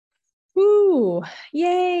Woo,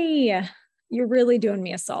 yay. You're really doing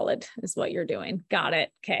me a solid is what you're doing. Got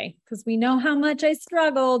it. Okay. Because we know how much I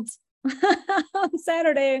struggled on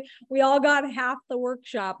Saturday. We all got half the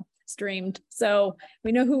workshop streamed. So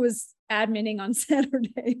we know who was adminning on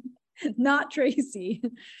Saturday, not Tracy.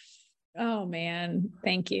 Oh man.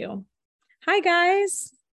 Thank you. Hi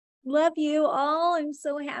guys. Love you all. I'm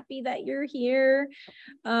so happy that you're here.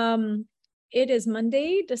 It is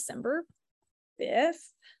Monday, December 5th.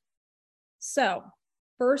 So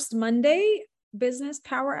first Monday business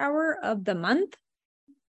power hour of the month.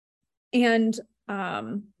 And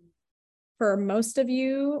for most of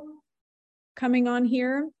you coming on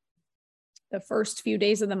here, the first few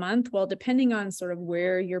days of the month, well, depending on sort of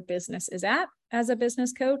where your business is at as a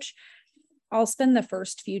business coach, I'll spend the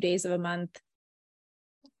first few days of a month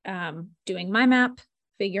doing my map,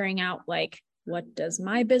 figuring out like, what does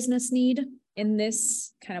my business need in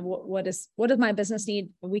this kind of what does my business need?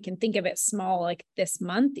 We can think of it small like this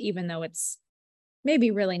month, even though it's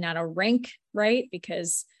maybe really not a rank, right?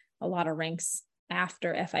 Because a lot of ranks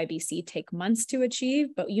after FIBC take months to achieve,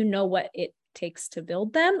 but you know what it takes to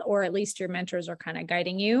build them, or at least your mentors are kind of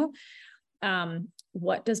guiding you.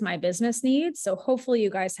 What does my business need? So hopefully you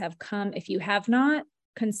guys have come, if you have not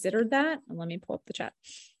considered that, and let me pull up the chat.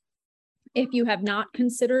 If you have not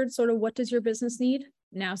considered sort of what does your business need,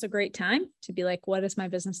 now's a great time to be like, what does my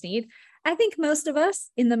business need? I think most of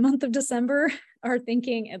us in the month of December are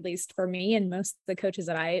thinking, at least for me and most of the coaches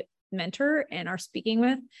that I mentor and are speaking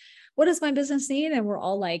with, what does my business need? And we're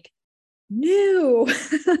all like, new.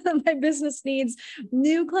 My business needs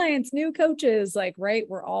new clients, new coaches, like, right?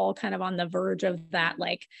 We're all kind of on the verge of that.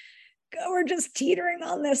 Like, we're just teetering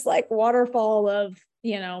on this like waterfall of,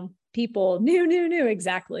 people, new,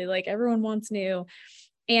 exactly. Like everyone wants new.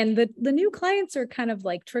 And the new clients are kind of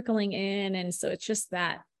like trickling in. And so it's just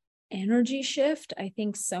that energy shift. I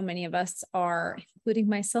think so many of us are, including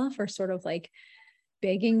myself, are sort of like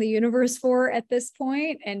begging the universe for at this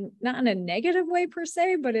point, and not in a negative way per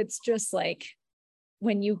se, but it's just like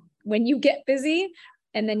when you get busy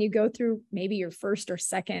and then you go through maybe your first or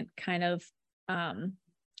second kind of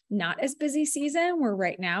not as busy season, where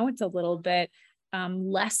right now it's a little bit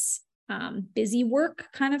less busy work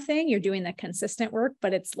kind of thing. You're doing the consistent work,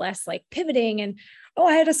 but it's less like pivoting and, oh,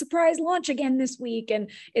 I had a surprise launch again this week. And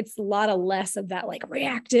it's a lot of less of that like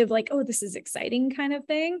reactive, like, oh, this is exciting kind of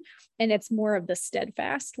thing. And it's more of the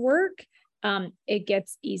steadfast work. It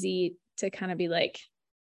gets easy to kind of be like,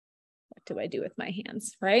 what do I do with my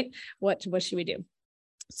hands? Right? What should we do?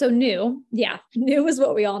 So new is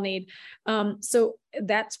what we all need. So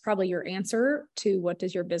that's probably your answer to what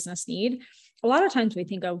does your business need? A lot of times we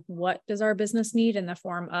think of what does our business need in the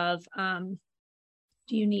form of,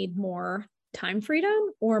 do you need more time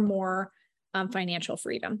freedom or more financial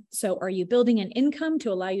freedom? So are you building an income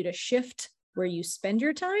to allow you to shift where you spend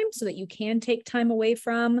your time so that you can take time away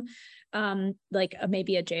from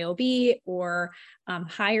maybe a job or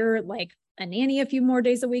hire like a nanny a few more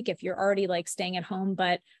days a week if you're already like staying at home,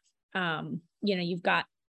 but you've got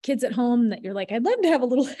kids at home that you're like, I'd love to have a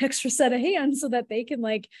little extra set of hands so that they can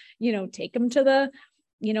like, take them to the,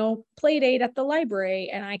 play date at the library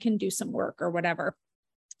and I can do some work or whatever.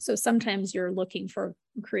 So sometimes you're looking for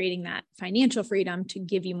creating that financial freedom to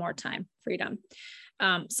give you more time freedom.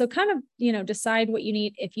 So kind of, decide what you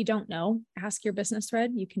need. If you don't know, ask your business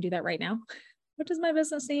thread. You can do that right now. What does my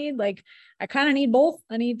business need? Like, I kind of need both.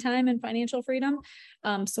 I need time and financial freedom.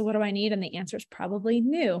 So what do I need? And the answer is probably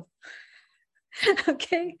new.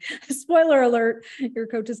 Okay. Spoiler alert. Your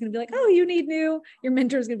coach is going to be like, oh, you need new. Your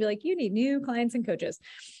mentor is going to be like, you need new clients and coaches.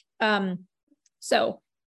 So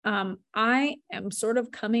I am sort of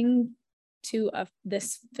coming to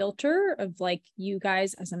this filter of like you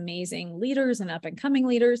guys as amazing leaders and up and coming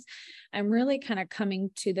leaders. I'm really kind of coming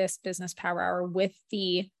to this business power hour with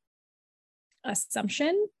the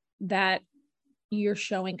assumption that you're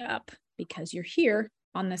showing up because you're here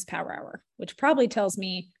on this power hour, which probably tells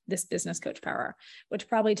me this business coach power hour, which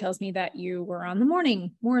probably tells me that you were on the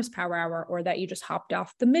morning Morris power hour, or that you just hopped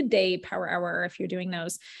off the midday power hour if you're doing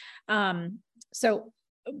those. So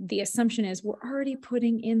the assumption is we're already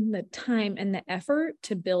putting in the time and the effort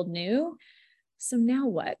to build new. So now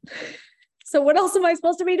what? So what else am I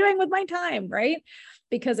supposed to be doing with my time, right?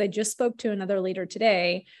 Because I just spoke to another leader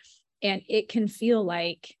today, and it can feel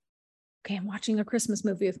like, okay, I'm watching a Christmas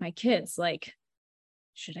movie with my kids. Like,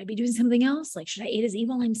 should I be doing something else? Like, should I A to Z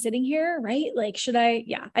while I'm sitting here? Right? Like, should I?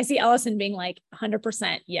 Yeah. I see Allison being like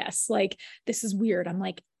 100% yes. Like, this is weird. I'm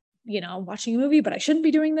like, watching a movie, but I shouldn't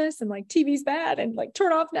be doing this. And like, TV's bad, and like,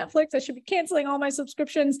 turn off Netflix. I should be canceling all my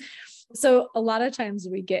subscriptions. So a lot of times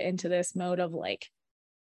we get into this mode of like,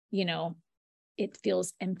 it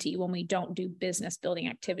feels empty when we don't do business building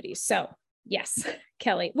activities. So yes,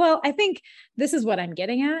 Kelly. Well, I think this is what I'm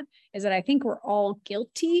getting at, is that I think we're all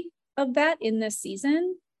guilty of that in this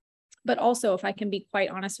season. But also, if I can be quite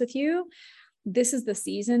honest with you, this is the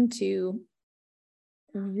season to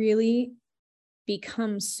really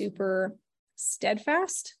become super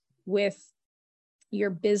steadfast with your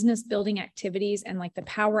business building activities and like the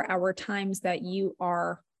power hour times that you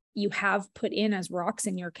have put in as rocks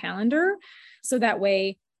in your calendar. So that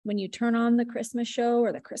way, when you turn on the Christmas show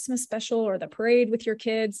or the Christmas special or the parade with your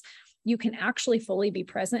kids, you can actually fully be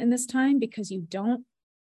present in this time, because you don't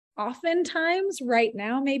oftentimes right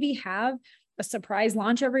now maybe have a surprise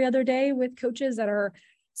launch every other day with coaches that are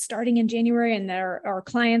starting in January, and there are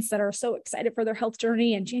clients that are so excited for their health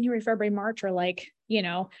journey, and January, February, March are like,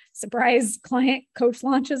 surprise client coach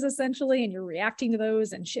launches essentially. And you're reacting to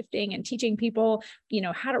those and shifting and teaching people,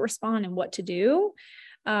 how to respond and what to do,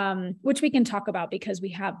 which we can talk about, because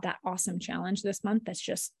we have that awesome challenge this month. That's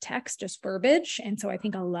just text, just verbiage. And so I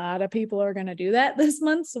think a lot of people are going to do that this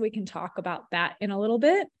month. So we can talk about that in a little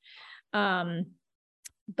bit.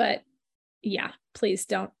 But yeah, please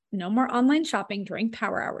no more online shopping during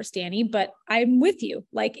power hours, Danny, but I'm with you.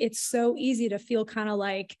 Like, it's so easy to feel kind of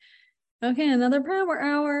like, okay, another power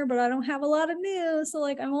hour, but I don't have a lot of news. So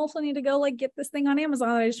like, I also need to go like get this thing on Amazon.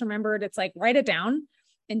 I just remembered, it's like, write it down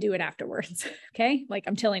and do it afterwards. Okay. Like,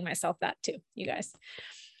 I'm telling myself that too, you guys.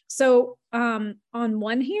 So, on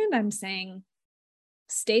one hand, I'm saying,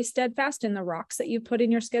 stay steadfast in the rocks that you've put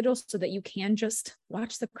in your schedule so that you can just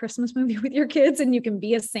watch the Christmas movie with your kids, and you can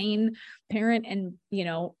be a sane parent and,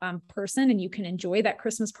 person, and you can enjoy that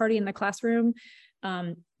Christmas party in the classroom.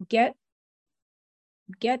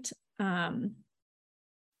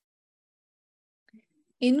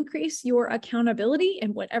 Increase your accountability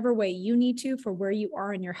in whatever way you need to for where you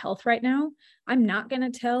are in your health right now. I'm not going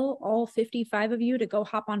to tell all 55 of you to go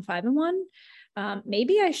hop on 5-in-1.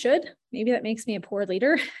 Maybe I should. Maybe that makes me a poor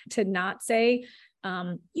leader to not say,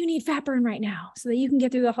 you need fat burn right now so that you can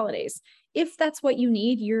get through the holidays. If that's what you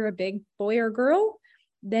need, you're a big boy or girl,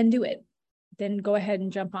 then do it. Then go ahead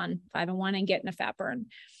and jump on 5-in-1 and get in a fat burn.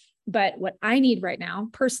 But what I need right now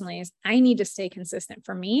personally is I need to stay consistent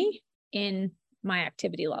for me in my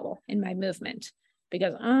activity level, in my movement,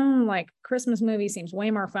 because like Christmas movie seems way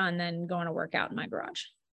more fun than going to work out in my garage.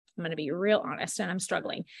 I'm going to be real honest, and I'm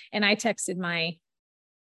struggling. And I texted my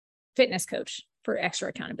fitness coach for extra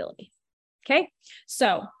accountability. Okay.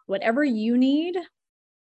 So whatever you need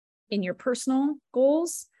in your personal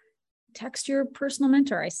goals, text your personal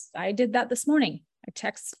mentor. I did that this morning. I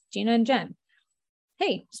text Gina and Jen.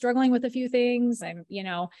 Hey, struggling with a few things.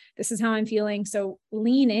 This is how I'm feeling. So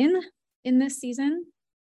lean in this season,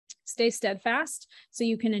 stay steadfast so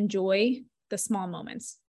you can enjoy the small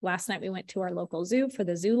moments. Last night we went to our local zoo for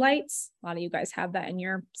the zoo lights. A lot of you guys have that in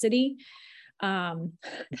your city.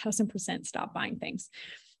 1000% stop buying things.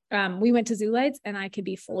 We went to zoo lights, and I could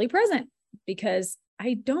be fully present because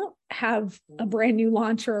I don't have a brand new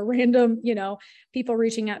launch or a random, people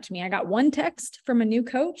reaching out to me. I got one text from a new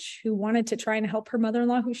coach who wanted to try and help her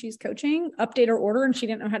mother-in-law who she's coaching update her order, and she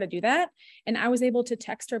didn't know how to do that. And I was able to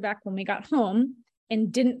text her back when we got home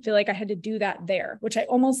and didn't feel like I had to do that there, which I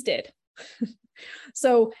almost did.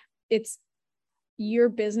 So it's, your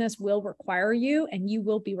business will require you, and you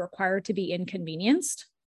will be required to be inconvenienced,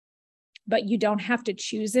 but you don't have to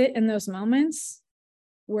choose it in those moments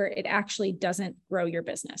where it actually doesn't grow your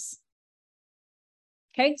business.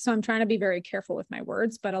 Okay. So I'm trying to be very careful with my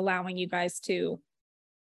words, but allowing you guys to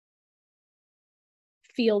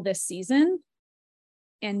feel this season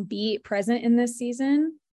and be present in this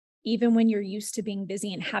season, even when you're used to being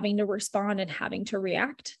busy and having to respond and having to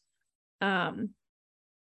react.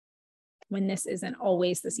 When this isn't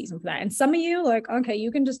always the season for that. And some of you like, okay,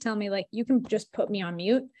 you can just tell me, like, you can just put me on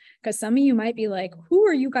mute, because some of you might be like, who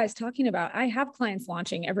are you guys talking about? I have clients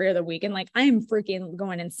launching every other week, and like, I am freaking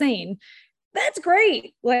going insane. That's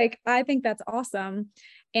great. Like, I think that's awesome.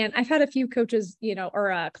 And I've had a few coaches,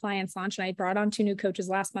 clients launch, and I brought on 2 new coaches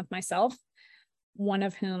last month myself, one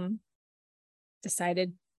of whom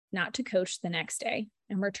decided not to coach the next day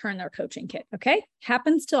and return their coaching kit. Okay.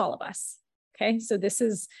 Happens to all of us. Okay. So this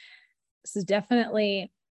is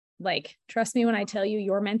definitely, like, trust me when I tell you,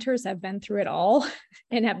 your mentors have been through it all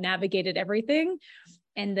and have navigated everything.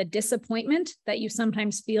 And the disappointment that you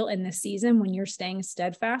sometimes feel in this season when you're staying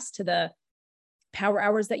steadfast to the power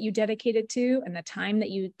hours that you dedicated to, and the time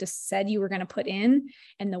that you just said you were going to put in,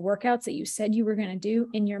 and the workouts that you said you were going to do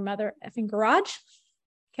in your mother effing garage.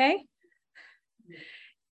 Okay.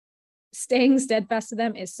 Staying steadfast to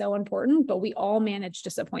them is so important, but we all manage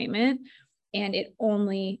disappointment And it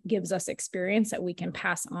only gives us experience that we can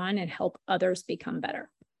pass on and help others become better.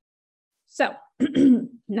 So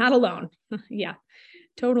not alone. Yeah,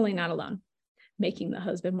 totally not alone. Making the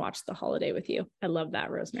husband watch The Holiday with you. I love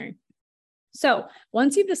that, Rosemary. So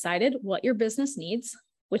once you've decided what your business needs,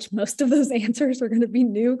 which most of those answers are going to be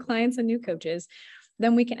new clients and new coaches,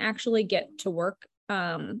 then we can actually get to work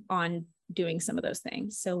on doing some of those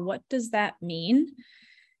things. So what does that mean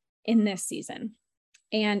in this season?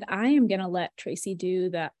 And I am going to let Tracy do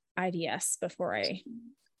the IDS before I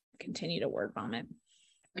continue to word vomit.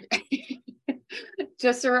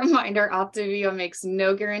 Just a reminder, Optavia makes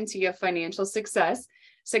no guarantee of financial success.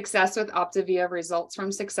 Success with Optavia results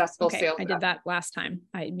from successful sales. I did that last time.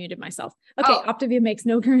 I muted myself. Okay. Oh. Optavia makes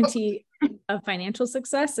no guarantee of financial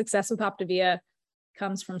success. Success with Optavia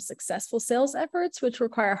comes from successful sales efforts, which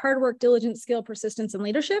require hard work, diligence, skill, persistence, and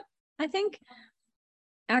leadership. I think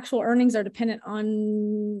actual earnings are dependent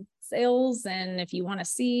on sales. And if you want to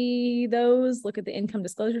see those, look at the income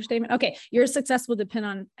disclosure statement. Okay. Your success will depend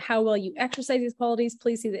on how well you exercise these qualities.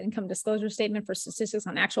 Please see the income disclosure statement for statistics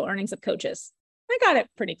on actual earnings of coaches. I got it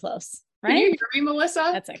pretty close, right? Can you hear me, Melissa?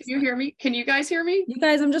 That's excellent. Can you hear me? Can you guys hear me? You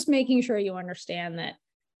guys, I'm just making sure you understand that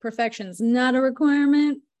perfection is not a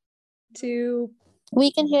requirement to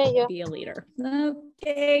we can hear you. Be a leader.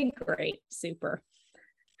 Okay, great. Super.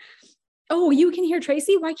 Oh, you can hear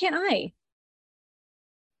Tracy? Why can't I?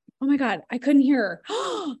 Oh my God, I couldn't hear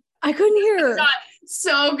her. I couldn't hear her.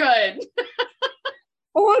 So good.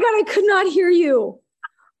 Oh my God, I could not hear you.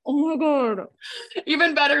 Oh my God.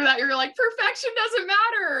 Even better that you're like, perfection doesn't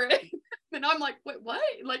matter. And I'm like, wait, what?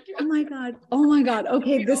 Like, oh my God. Oh my God.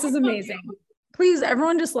 Okay. This is amazing. Please,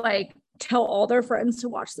 everyone just like tell all their friends to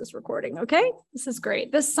watch this recording. Okay. This is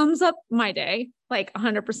great. This sums up my day like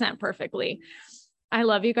 100% perfectly. I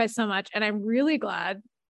love you guys so much. And I'm really glad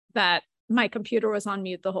that my computer was on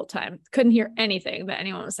mute the whole time. Couldn't hear anything that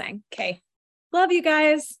anyone was saying. Okay. Love you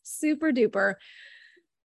guys. Super duper.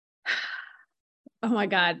 Oh my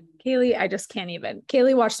God, Kaylee, I just can't even.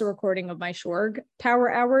 Kaylee watched the recording of my Schorg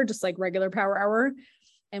power hour, just like regular power hour.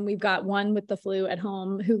 And we've got one with the flu at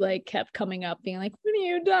home who like kept coming up being like, when are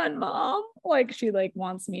you done, mom? Like she like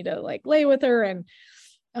wants me to like lay with her. And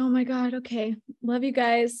oh my God. Okay. Love you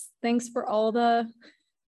guys. Thanks for all the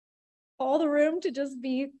room to just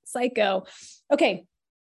be psycho. Okay.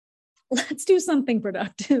 Let's do something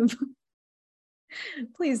productive.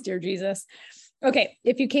 Please, dear Jesus. Okay.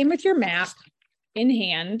 If you came with your map in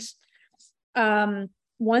hand,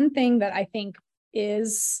 one thing that I think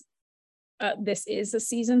is this is a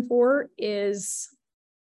season for is,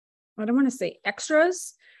 I don't want to say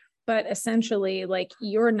extras, but essentially like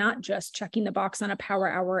you're not just checking the box on a power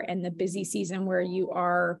hour and the busy season where you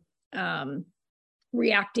are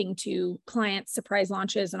reacting to client surprise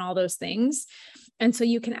launches and all those things. And so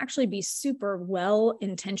you can actually be super well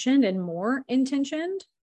intentioned and more intentioned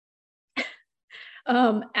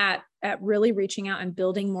at really reaching out and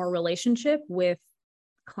building more relationship with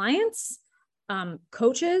clients,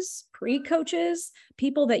 coaches, pre-coaches,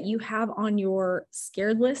 people that you have on your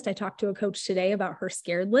scared list. I talked to a coach today about her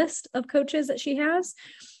scared list of coaches that she has,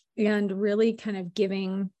 and really kind of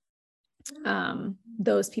giving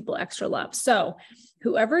those people extra love. So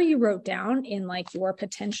whoever you wrote down in like your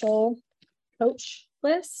potential coach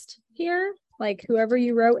list here, like whoever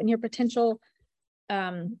you wrote in your potential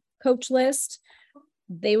coach list,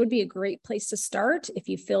 they would be a great place to start if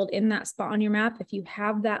you filled in that spot on your map. If you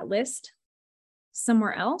have that list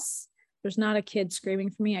somewhere else, there's not a kid screaming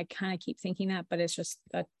for me. I kind of keep thinking that, but it's just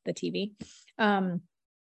the TV.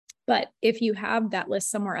 But if you have that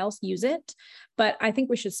list somewhere else, use it. But I think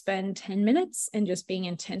we should spend 10 minutes and just being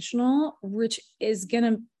intentional, which is going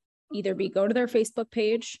to either be go to their Facebook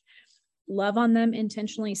page, love on them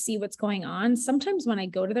intentionally, see what's going on. Sometimes when I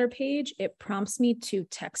go to their page, it prompts me to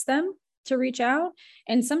text them to reach out.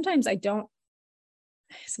 And sometimes I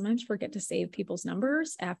sometimes forget to save people's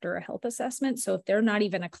numbers after a health assessment. So if they're not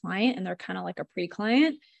even a client and they're kind of like a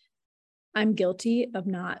pre-client, I'm guilty of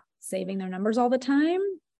not saving their numbers all the time.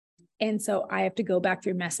 And so I have to go back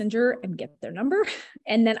through Messenger and get their number.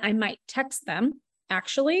 And then I might text them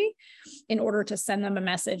actually in order to send them a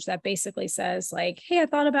message that basically says like, hey, I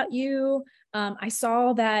thought about you. I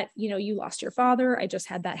saw that, you lost your father. I just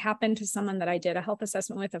had that happen to someone that I did a health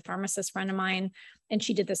assessment with, a pharmacist friend of mine. And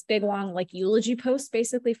she did this big, long, like eulogy post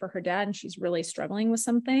basically for her dad. And she's really struggling with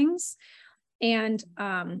some things, and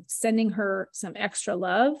sending her some extra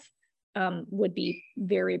love would be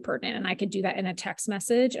very pertinent. And I could do that in a text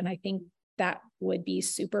message. And I think that would be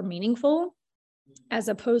super meaningful, as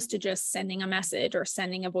opposed to just sending a message or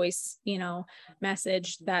sending a voice,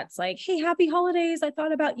 message that's like, hey, happy holidays. I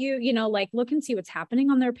thought about you, like look and see what's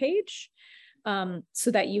happening on their page.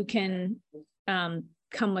 so that you can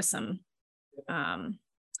come with some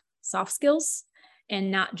soft skills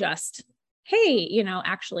and not just, hey,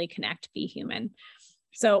 actually connect, be human.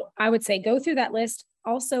 So I would say go through that list.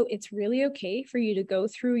 Also, it's really okay for you to go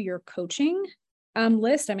through your coaching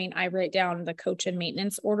list. I mean, I write down the coach and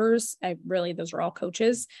maintenance orders. Those are all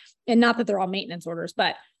coaches, and not that they're all maintenance orders,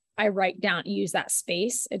 but I use that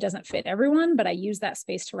space. It doesn't fit everyone, but I use that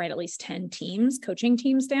space to write at least 10 coaching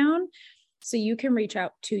teams down. So you can reach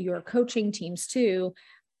out to your coaching teams too,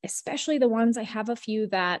 especially the ones. I have a few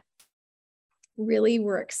that really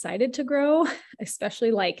were excited to grow,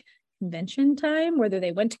 especially like convention time, whether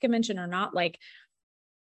they went to convention or not.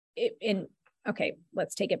 Okay,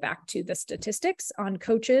 let's take it back to the statistics on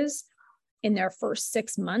coaches in their first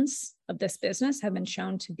 6 months of this business have been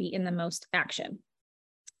shown to be in the most action.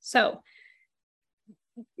 So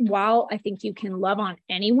while I think you can love on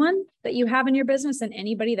anyone that you have in your business and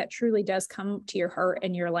anybody that truly does come to your heart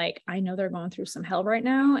and you're like, I know they're going through some hell right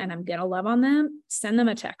now and I'm going to love on them, send them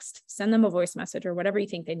a text, send them a voice message or whatever you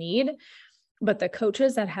think they need. But the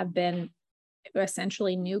coaches that have been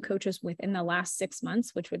essentially new coaches within the last 6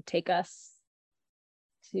 months, which would take us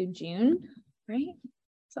to June, right?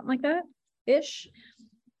 Something like that ish.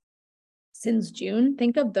 Since June,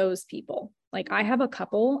 think of those people. Like I have a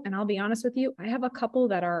couple, and I'll be honest with you, I have a couple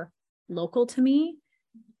that are local to me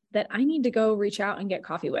that I need to go reach out and get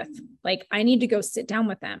coffee with. Like I need to go sit down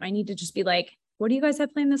with them. I need to just be like, what do you guys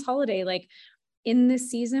have planned this holiday? Like in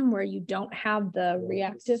this season where you don't have the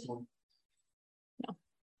reactive. No,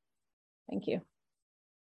 thank you.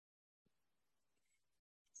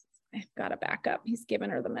 I've got to back up. He's given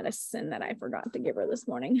her the medicine that I forgot to give her this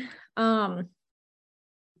morning.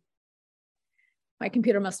 My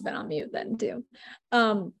computer must have been on mute then too.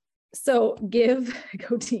 So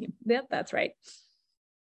go team. Yep, that's right.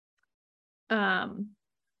 I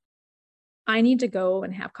need to go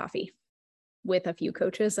and have coffee with a few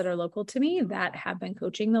coaches that are local to me that have been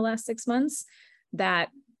coaching the last 6 months that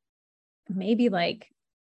maybe like,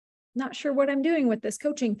 not sure what I'm doing with this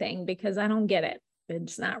coaching thing because I don't get it.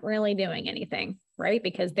 It's not really doing anything, right?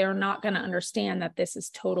 Because they're not going to understand that this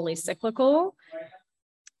is totally cyclical.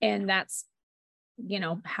 And that's,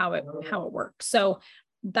 how it works. So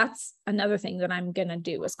that's another thing that I'm going to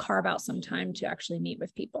do is carve out some time to actually meet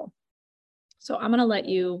with people. So I'm going to let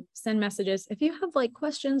you send messages. If you have like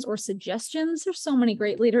questions or suggestions, there's so many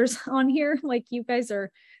great leaders on here. Like you guys know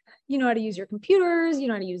how to use your computers, you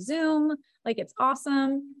know how to use Zoom. Like it's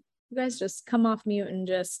awesome. You guys just come off mute and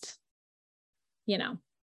just,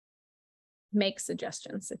 make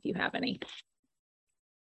suggestions if you have any.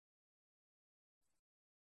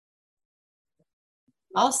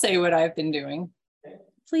 I'll say what I've been doing.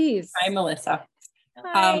 Please. Hi, Melissa.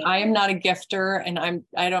 Hi. I am not a gifter and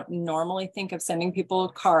I don't normally think of sending people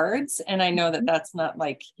cards. And I know that that's not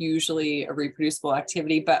like usually a reproducible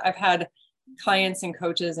activity, but I've had clients and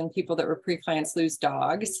coaches and people that were pre-clients lose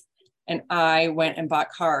dogs. And I went and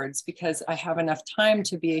bought cards because I have enough time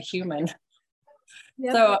to be a human.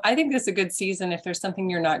 Yep. So I think this is a good season if there's something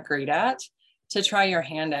you're not great at to try your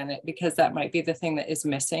hand in it, because that might be the thing that is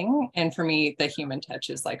missing. And for me, the human touch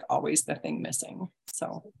is like always the thing missing.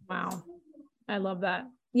 So, wow. I love that.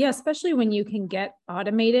 Yeah. Especially when you can get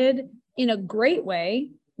automated in a great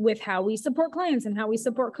way with how we support clients and how we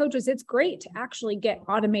support coaches. It's great to actually get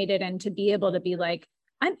automated and to be able to be like,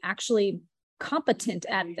 I'm actually competent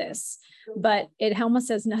at this, but it almost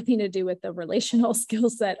has nothing to do with the relational skill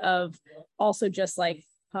set of also just like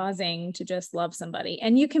pausing to just love somebody.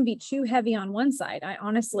 And you can be too heavy on one side. I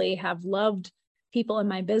honestly have loved people in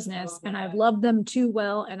my business and I've loved them too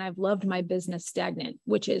well. And I've loved my business stagnant,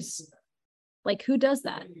 which is like, who does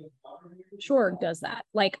that? Schorg does that.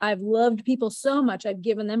 Like I've loved people so much. I've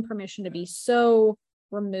given them permission to be so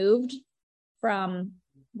removed from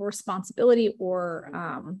responsibility or,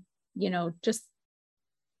 just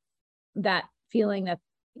that feeling that,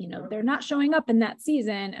 they're not showing up in that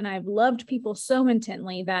season. And I've loved people so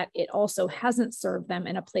intently that it also hasn't served them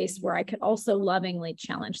in a place where I could also lovingly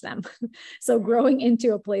challenge them. So growing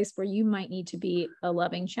into a place where you might need to be a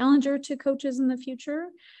loving challenger to coaches in the future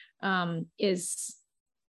is,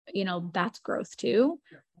 that's growth too.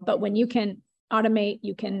 But when you can automate,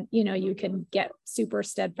 you can get super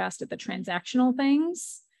steadfast at the transactional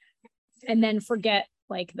things and then forget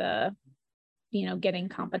like the, getting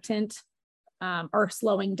competent or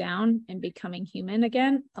slowing down and becoming human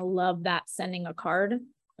again. I love that sending a card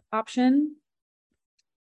option.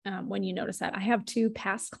 When you notice that, I have 2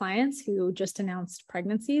 past clients who just announced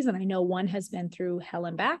pregnancies, and I know one has been through hell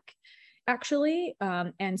and back actually.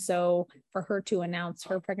 And so for her to announce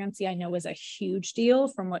her pregnancy, I know was a huge deal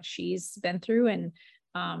from what she's been through. And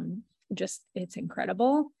just, it's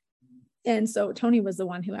incredible. And so Tony was the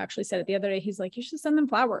one who actually said it the other day. He's like, you should send them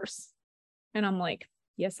flowers. And I'm like,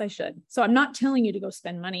 yes, I should. So I'm not telling you to go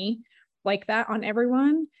spend money like that on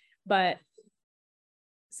everyone, but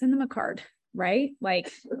send them a card, right?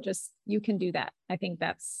 Like, just, you can do that. I think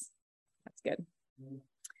that's good.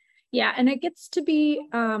 Yeah. And it gets to be,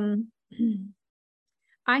 I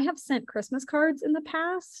have sent Christmas cards in the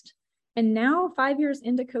past, and now 5 years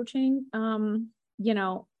into coaching, you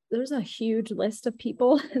know, there's a huge list of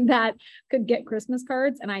people that could get Christmas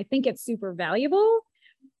cards. And I think it's super valuable.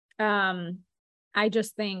 I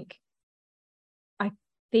just think, I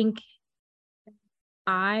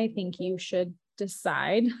think you should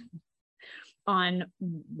decide on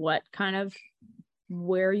what kind of,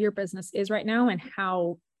 where your business is right now and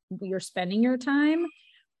how you're spending your time.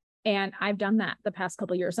 And I've done that the past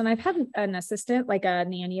couple of years. And I've had an assistant, like a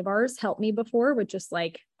nanny of ours, help me before with just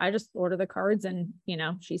like, I just order the cards and, you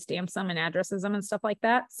know, she stamps them and addresses them and stuff like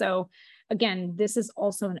that. So again, this is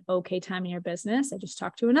also an okay time in your business. I just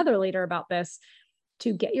talked to another leader about this,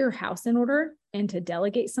 to get your house in order and to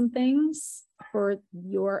delegate some things for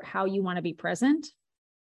how you want to be present.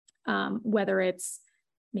 Whether it's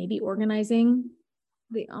maybe organizing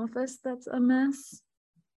the office that's a mess,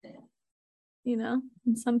 you know,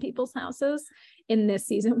 in some people's houses in this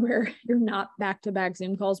season where you're not back-to-back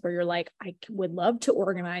Zoom calls, where you're like, I would love to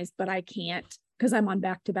organize, but I can't because I'm on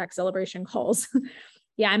back-to-back celebration calls.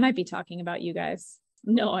 Yeah, I might be talking about you guys.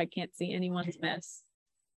 No, I can't see anyone's mess.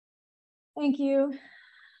 Thank you.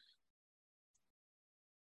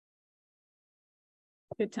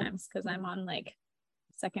 Good times, because I'm on like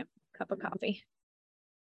second cup of coffee.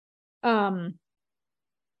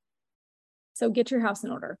 So get your house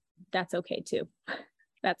in order. That's okay too.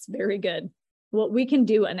 That's very good. Well, we can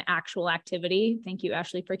do an actual activity. Thank you,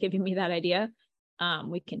 Ashley, for giving me that idea.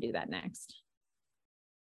 We can do that next.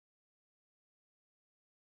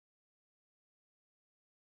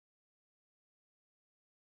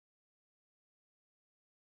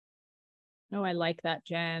 Oh, I like that,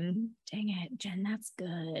 Jen. Dang it, Jen, that's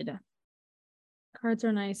good. Cards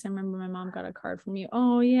are nice. I remember my mom got a card from you.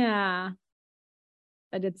 Oh, yeah.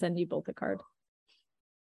 I did send you both a card.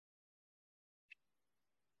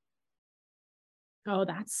 Oh,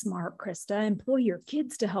 that's smart, Krista. Employ your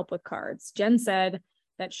kids to help with cards. Jen said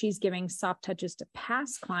that she's giving soft touches to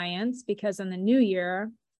past clients because in the new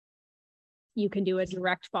year, you can do a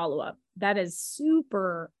direct follow-up. That is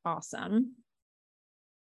super awesome.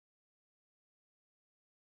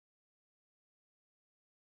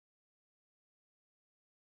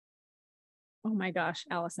 Oh my gosh,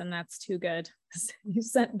 Allison, that's too good. You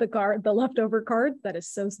sent the card, the leftover card. That is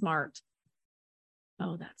so smart.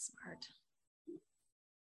 Oh, that's smart.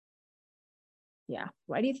 Yeah.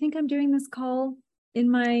 Why do you think I'm doing this call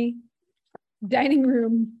in my dining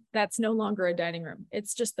room? That's no longer a dining room.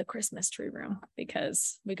 It's just the Christmas tree room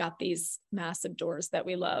because we got these massive doors that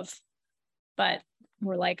we love. But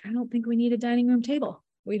we're like, I don't think we need a dining room table.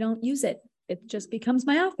 We don't use it. It just becomes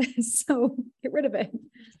my office. So get rid of it.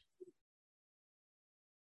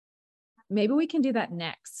 Maybe we can do that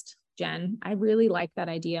next, Jen. I really like that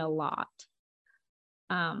idea a lot.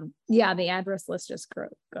 Yeah, the address list just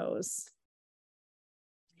goes.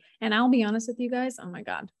 And I'll be honest with you guys. Oh my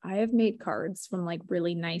God. I have made cards from like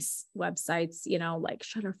really nice websites, you know, like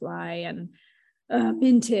Shutterfly and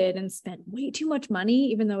Minted, and spent way too much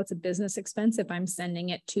money, even though it's a business expense if I'm sending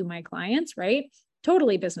it to my clients, right?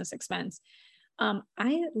 Totally business expense.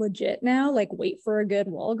 I legit now like wait for a good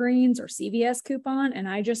Walgreens or CVS coupon, and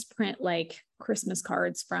I just print like Christmas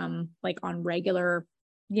cards from like on regular,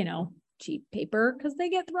 you know, cheap paper because they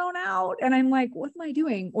get thrown out. And I'm like, what am I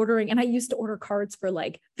doing? Ordering. And I used to order cards for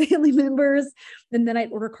like family members, and then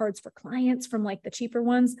I'd order cards for clients from like the cheaper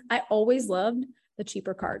ones. I always loved the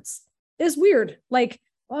cheaper cards. It's weird, like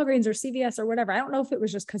Walgreens or CVS or whatever. I don't know if it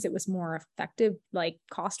was just because it was more effective, like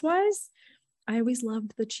cost wise. I always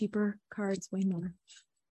loved the cheaper cards way more.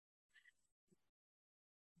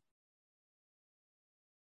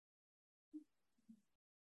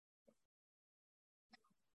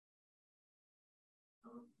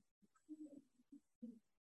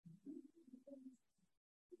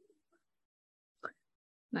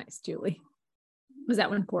 Nice, Julie. Was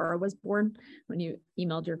that when Cora was born, when you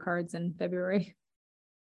emailed your cards in February?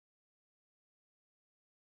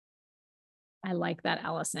 I like that,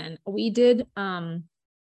 Allison. We did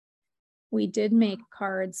make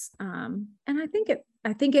cards, and I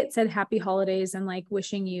think it said happy holidays and like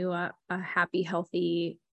wishing you a happy,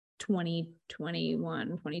 healthy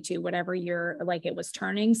 2021, 22, whatever year, like it was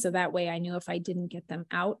turning. So that way I knew if I didn't get them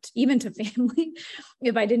out, even to family,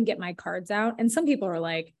 if I didn't get my cards out. And some people are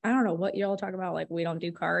like, I don't know what y'all talk about. Like, we don't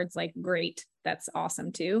do cards. Like, great. That's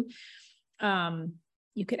awesome too.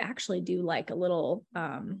 You could actually do like a little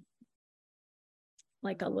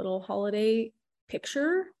holiday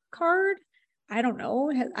picture card. I don't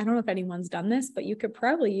know if anyone's done this, but you could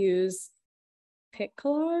probably use Pic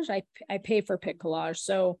Collage. I pay for Pic Collage,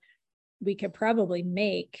 so we could probably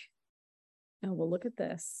make, oh, well, look at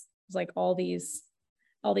this. It's like all these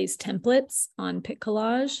templates on Pic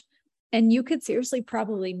Collage, and you could seriously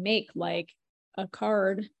probably make like a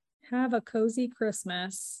card, have a cozy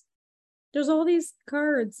Christmas. There's all these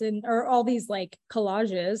cards or all these like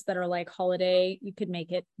collages that are like holiday. You could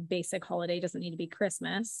make it basic holiday, doesn't need to be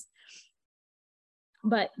Christmas,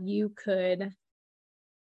 but you could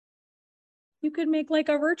make like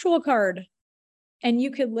a virtual card, and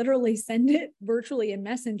you could literally send it virtually in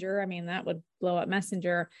Messenger. I mean, that would blow up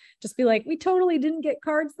Messenger. Just be like, we totally didn't get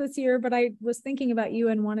cards this year, but I was thinking about you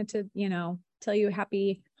and wanted to, tell you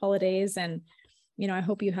happy holidays. And, I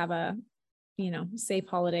hope you have a, safe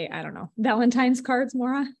holiday. I don't know. Valentine's cards,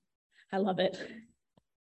 Maura. I love it.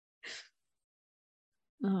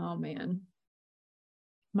 Oh man.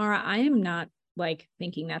 Mara, I am not like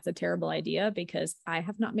thinking that's a terrible idea, because I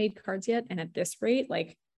have not made cards yet. And at this rate,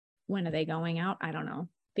 like, when are they going out? I don't know.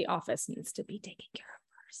 The office needs to be taken care of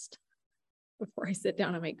first before I sit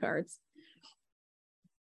down and make cards.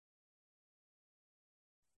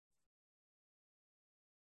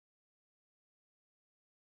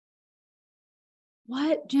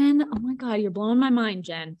 What, Jen? Oh my God, you're blowing my mind,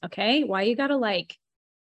 Jen. Okay. Why you gotta like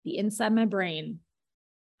be inside my brain?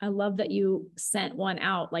 I love that you sent one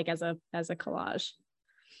out like as a collage.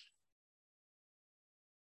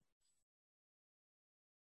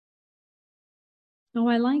 Oh,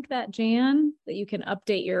 I like that, Jan, that you can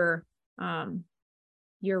update your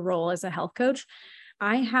role as a health coach.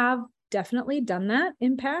 I have definitely done that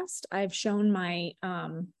in past. I've shown my,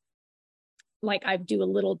 like I do a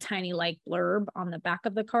little tiny like blurb on the back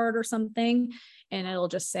of the card or something, and it'll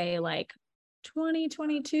just say like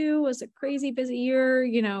 2022 was a crazy busy year.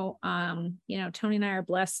 Tony and I are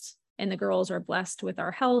blessed, and the girls are blessed with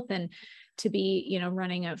our health, and to be,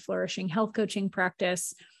 running a flourishing health coaching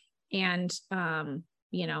practice. And,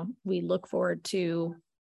 we look forward to,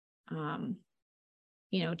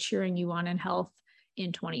 cheering you on in health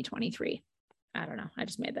in 2023. I don't know. I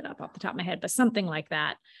just made that up off the top of my head, but something like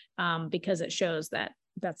that, because it shows that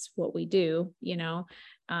that's what we do,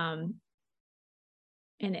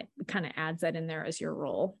 and it kind of adds that in there as your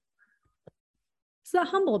role. It's a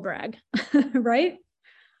humble brag, right?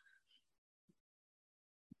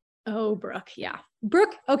 Oh, Brooke. Yeah.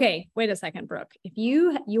 Brooke. Okay. Wait a second, Brooke. If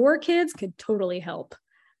your kids could totally help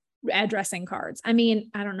addressing cards. I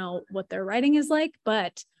mean, I don't know what their writing is like,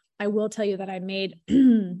 but I will tell you that I made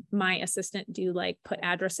my assistant put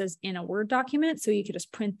addresses in a Word document. So you could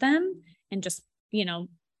just print them and just,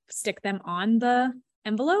 stick them on the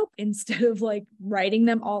envelope instead of like writing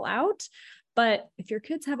them all out. But if your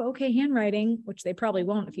kids have okay handwriting, which they probably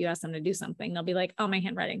won't, if you ask them to do something, they'll be like, oh, my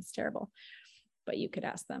handwriting's terrible. But you could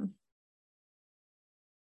ask them.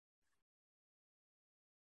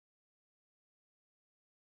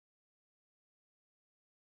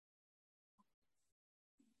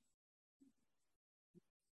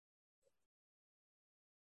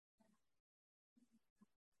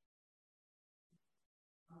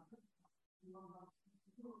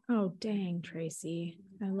 Oh, dang, Tracy.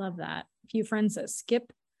 I love that. A few friends that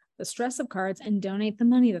skip the stress of cards and donate the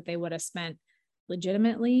money that they would have spent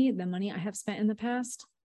legitimately, the money I have spent in the past.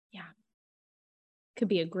 Yeah. Could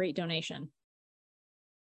be a great donation.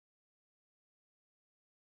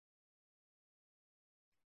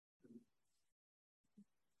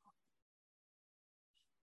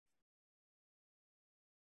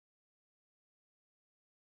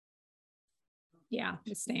 Yeah,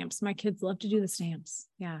 the stamps. My kids love to do the stamps.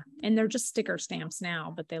 Yeah. And they're just sticker stamps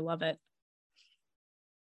now, but they love it.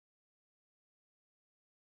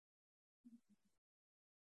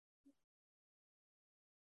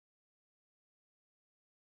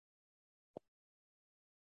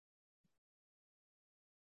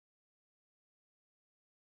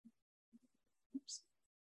 Oops.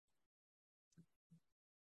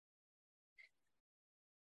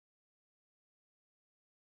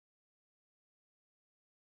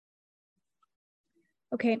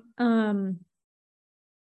 Okay.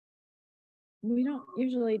 We don't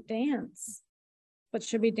usually dance, but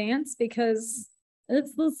should we dance because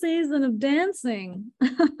it's the season of dancing?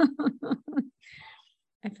 I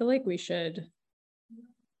feel like we should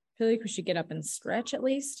feel like we should get up and stretch at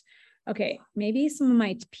least. Okay, maybe some of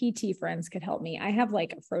my PT friends could help me. I have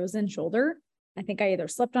like a frozen shoulder. I think I either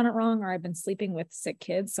slept on it wrong or I've been sleeping with sick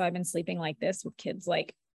kids. So I've been sleeping like this with kids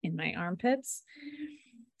like in my armpits,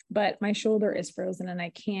 but my shoulder is frozen and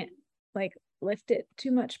I can't like lift it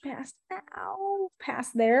too much past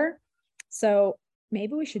there. So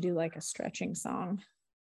maybe we should do like a stretching song.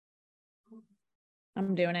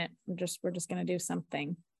 I'm doing it. We're just going to do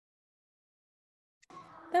something.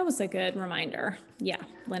 That was a good reminder. Yeah,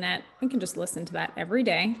 Lynette, we can just listen to that every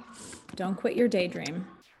day. Don't quit your daydream.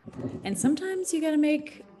 And sometimes you got to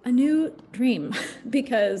make a new dream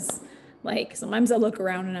because like sometimes I look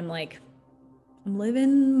around and I'm like, I'm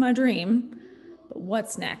living my dream, but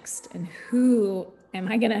what's next? And who am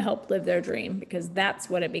I going to help live their dream? Because that's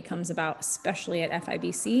what it becomes about, especially at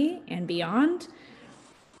FIBC and beyond,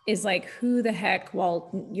 is like, who the heck, well,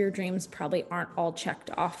 your dreams probably aren't all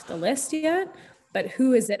checked off the list yet, but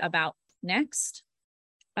who is it about next?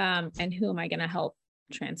 And who am I going to help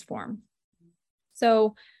transform?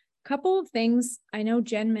 So a couple of things. I know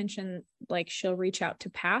Jen mentioned like she'll reach out to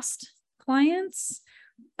past clients.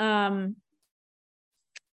 So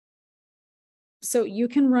you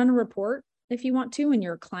can run a report if you want to in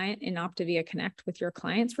your client in Optavia Connect with your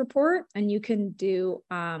client's report, and you can do,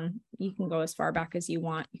 you can go as far back as you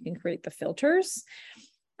want. You can create the filters.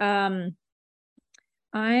 One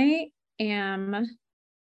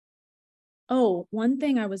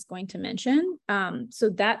thing I was going to mention. So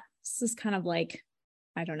this is kind of like,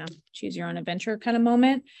 I don't know, choose your own adventure kind of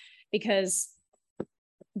moment, because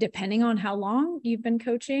depending on how long you've been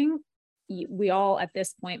coaching, we all at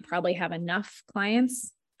this point probably have enough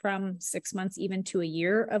clients from 6 months, even to a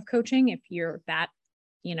year of coaching. If you're that,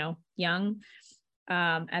 young,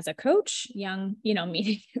 as a coach, young,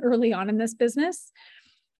 meaning early on in this business,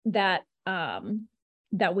 that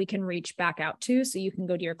we can reach back out to. So you can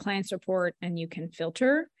go to your client's report and you can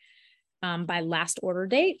filter by last order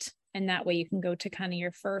date. And that way you can go to kind of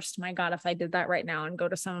your first, my God, if I did that right now and go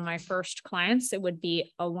to some of my first clients, it would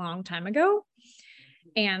be a long time ago.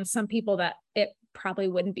 And some people that it probably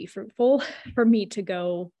wouldn't be fruitful for me to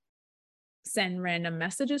go send random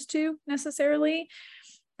messages to necessarily.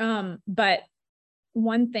 But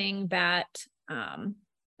one thing that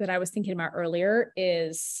I was thinking about earlier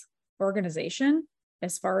is organization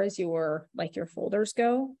as far as your folders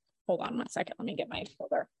go. Hold on one second. Let me get my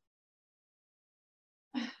folder.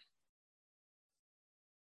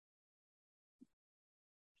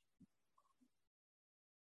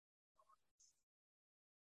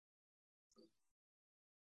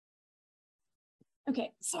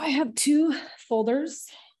 Okay, so I have 2 folders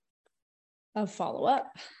of follow-up.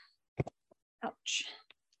 Ouch.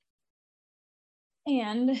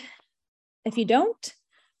 And if you don't,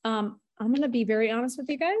 I'm going to be very honest with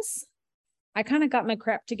you guys. I kind of got my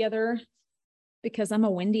crap together because I'm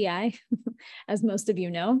a windy eye, as most of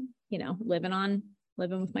you know, living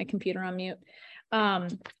with my computer on mute.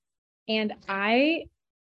 And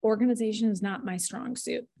organization is not my strong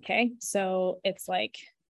suit. Okay. So it's like,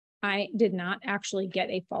 I did not actually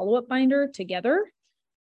get a follow-up binder together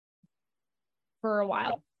for a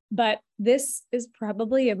while, but this is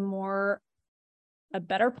probably a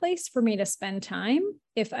better place for me to spend time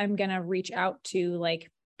if I'm going to reach out to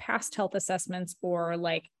like past health assessments or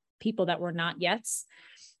like people that were not yets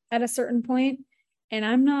at a certain point. And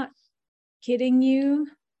I'm not kidding you.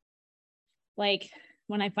 Like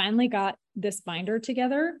when I finally got this binder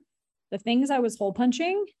together, the things I was hole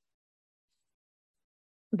punching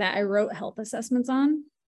that I wrote health assessments on,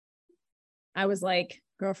 I was like,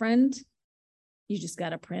 girlfriend, you just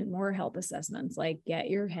got to print more health assessments. Like, get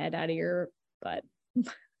your head out of your butt.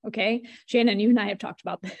 Okay. Shannon, you and I have talked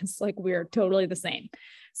about this. Like, we're totally the same.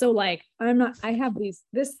 So like, I have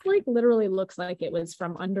this like literally looks like it was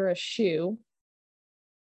from under a shoe.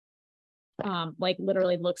 Like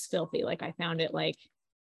literally looks filthy. Like I found it like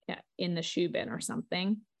in the shoe bin or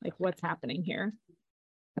something. Like, what's happening here?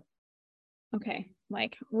 Okay.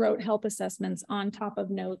 Like wrote health assessments on top of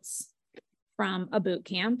notes from a boot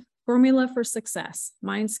camp. Formula for success,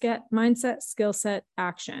 mindset, skill set,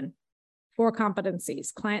 action. 4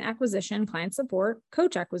 competencies: client acquisition, client support,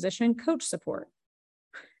 coach acquisition, coach support.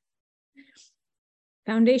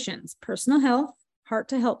 Foundations: personal health, heart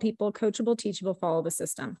to help people, coachable, teachable, follow the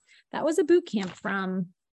system. That was a boot camp from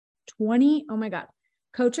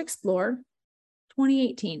Coach Explore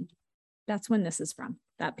 2018. That's when this is from,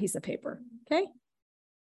 that piece of paper. Okay.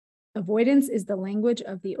 Avoidance is the language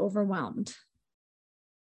of the overwhelmed.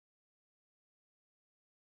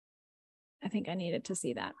 I think I needed to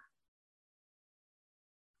see that.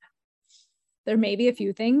 There may be a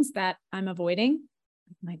few things that I'm avoiding.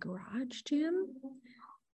 My garage gym.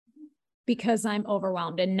 because I'm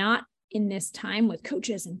overwhelmed, and not in this time with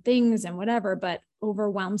coaches and things and whatever, but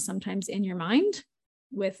overwhelmed sometimes in your mind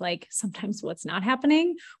with like sometimes what's not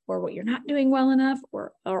happening or what you're not doing well enough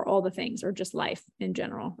or all the things, or just life in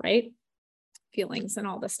general, right? Feelings and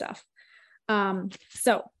all this stuff.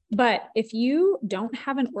 But if you don't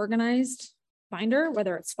have an organized binder,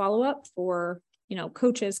 whether it's follow-up for,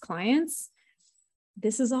 coaches, clients,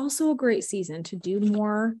 this is also a great season to do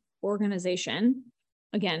more organization.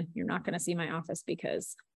 Again, you're not going to see my office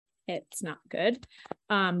because it's not good.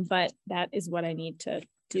 But that is what I need to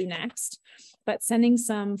do next. But sending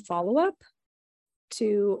some follow-up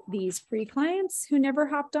to these free clients who never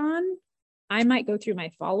hopped on, I might go through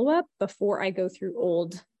my follow-up before I go through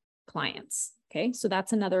old clients. Okay. So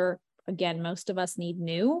that's another, again, most of us need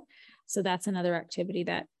new. So that's another activity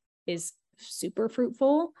that is super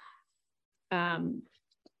fruitful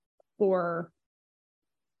for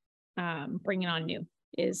bringing on new,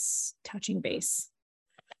 is touching base.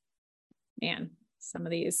 Man, some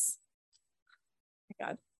of these, oh my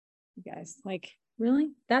God, you guys, like,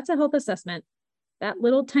 really? That's a health assessment. That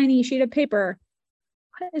little tiny sheet of paper.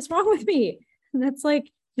 What is wrong with me? And that's like,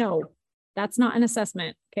 no, that's not an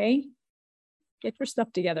assessment. Okay. Get your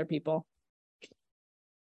stuff together, people.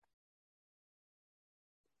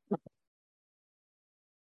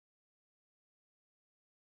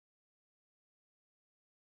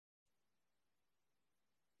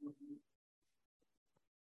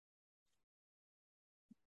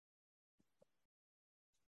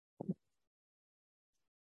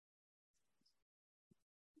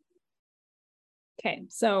 Okay,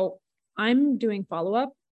 so I'm doing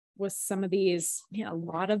follow-up with some of these, a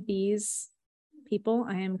lot of these people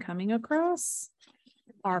I am coming across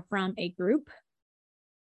are from a group,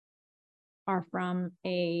 are from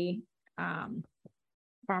a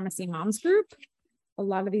pharmacy moms group. A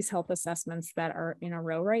lot of these health assessments that are in a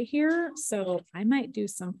row right here. So I might do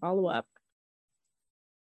some follow-up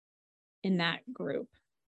in that group.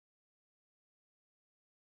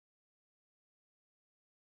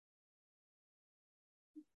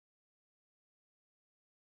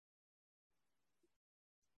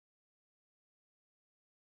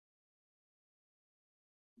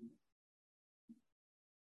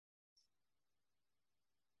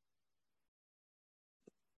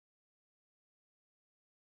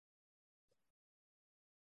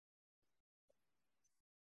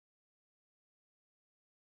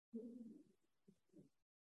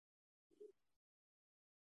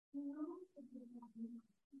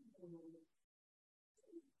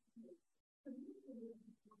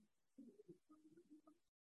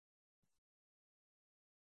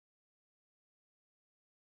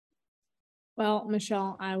 Well,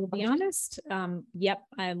 Michelle, I will be honest. Yep,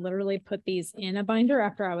 I literally put these in a binder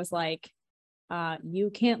after I was like,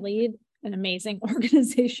 you can't lead an amazing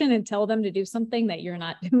organization and tell them to do something that you're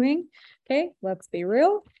not doing. Okay, let's be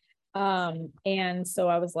real. And so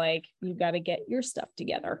I was like, you got to get your stuff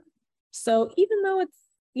together. So even though it's,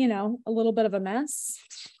 a little bit of a mess,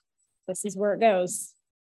 this is where it goes.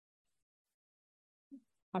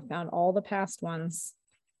 I found all the past ones,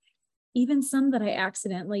 even some that I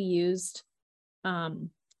accidentally used. Not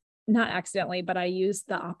accidentally, but I used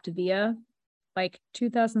the Optavia like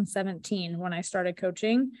 2017 when I started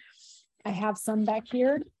coaching. I have some back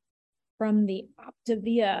here from the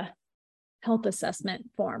Optavia health assessment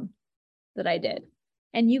form that I did.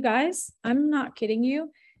 And you guys, I'm not kidding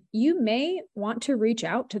you. You may want to reach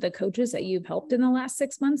out to the coaches that you've helped in the last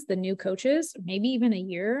 6 months, the new coaches, maybe even a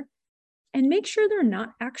year, and make sure they're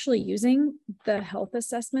not actually using the health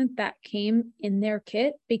assessment that came in their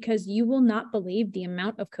kit, because you will not believe the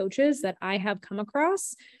amount of coaches that I have come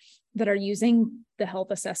across that are using the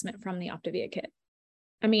health assessment from the Optavia kit.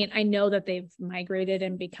 I mean, I know that they've migrated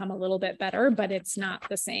and become a little bit better, but it's not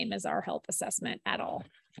the same as our health assessment at all.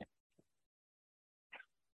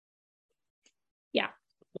 Yeah.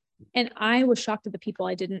 And I was shocked at the people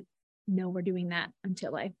I didn't know were doing that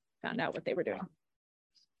until I found out what they were doing.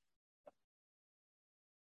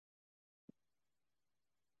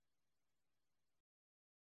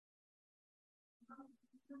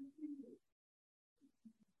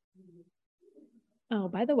 Oh,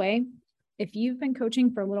 by the way, if you've been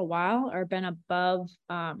coaching for a little while or been above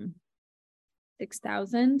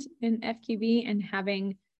 6,000 in FQB and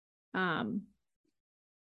having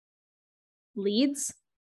leads,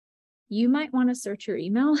 you might want to search your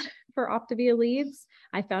email for Optavia leads.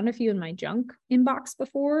 I found a few in my junk inbox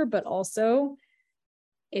before, but also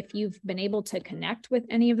if you've been able to connect with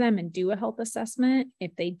any of them and do a health assessment,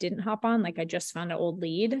 if they didn't hop on, like I just found an old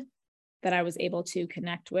lead that I was able to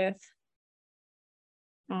connect with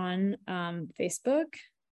on Facebook.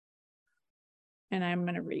 And I'm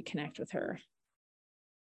going to reconnect with her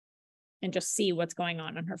and just see what's going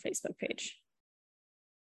on her Facebook page.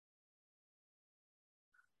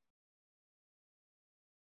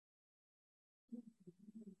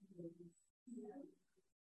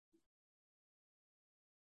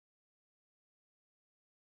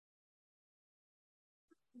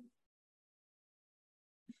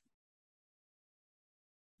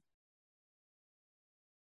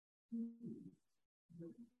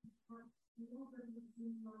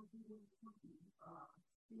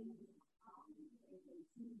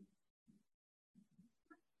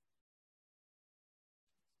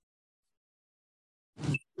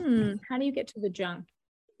 How do you get to the junk?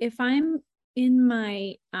 If I'm in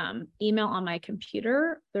my email on my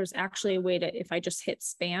computer, there's actually a way to, if I just hit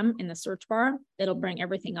spam in the search bar, it'll bring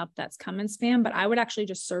everything up that's come in spam, but I would actually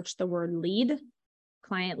just search the word lead,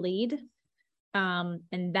 client lead, and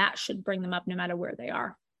that should bring them up no matter where they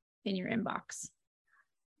are in your inbox.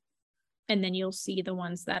 And then you'll see the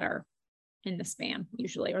ones that are in the spam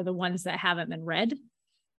usually, or the ones that haven't been read.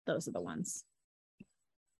 Those are the ones.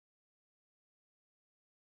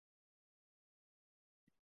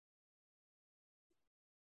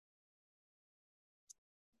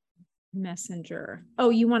 Messenger. Oh,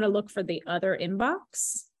 you want to look for the other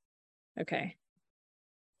inbox? Okay.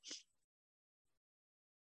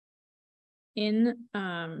 In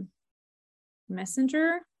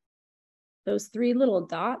Messenger, those three little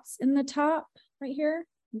dots in the top right here.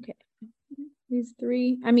 Okay. These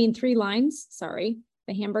three lines, sorry,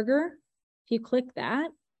 the hamburger. If you click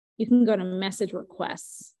that, you can go to message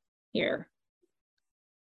requests here.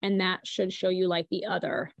 And that should show you like the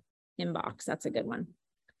other inbox. That's a good one.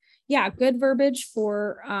 Yeah, good verbiage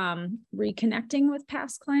for reconnecting with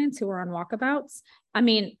past clients who are on walkabouts. I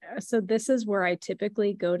mean, so this is where I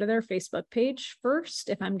typically go to their Facebook page first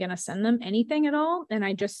if I'm going to send them anything at all. And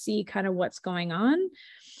I just see kind of what's going on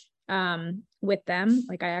with them.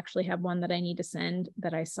 Like I actually have one that I need to send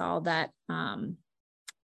that I saw that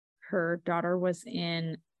her daughter was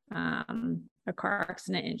in a car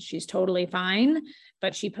accident and she's totally fine,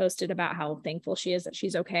 but she posted about how thankful she is that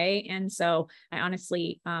she's okay. And so I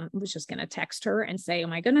honestly was just going to text her and say, oh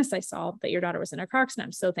my goodness, I saw that your daughter was in a car accident.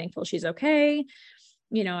 I'm so thankful she's okay.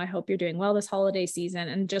 You know, I hope you're doing well this holiday season,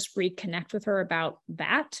 and just reconnect with her about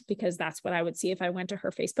that, because that's what I would see if I went to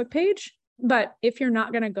her Facebook page. But if you're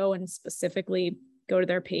not going to go and specifically go to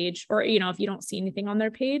their page, or, you know, if you don't see anything on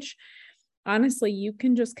their page, honestly, you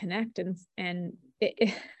can just connect and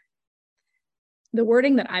the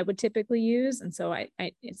wording that I would typically use. And so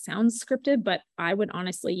it sounds scripted, but I would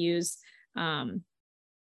honestly use,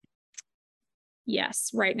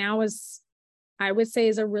 yes, right now I would say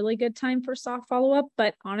is a really good time for soft follow-up,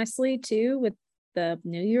 but honestly too, with the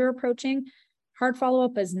new year approaching, hard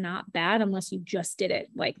follow-up is not bad unless you just did it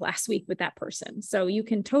like last week with that person. So you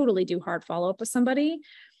can totally do hard follow-up with somebody,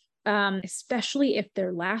 especially if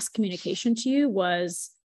their last communication to you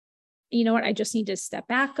was, you know what, I just need to step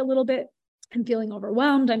back a little bit. I'm feeling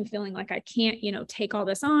overwhelmed. I'm feeling like I can't, you know, take all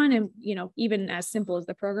this on. And, you know, even as simple as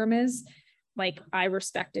the program is, like, I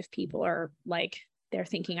respect if people are like, they're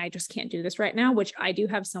thinking, I just can't do this right now, which I do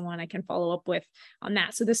have someone I can follow up with on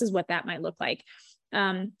that. So this is what that might look like.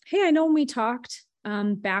 Hey, I know when we talked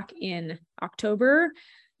back in October,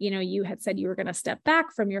 you know, you had said you were going to step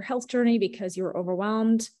back from your health journey because you were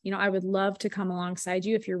overwhelmed. You know, I would love to come alongside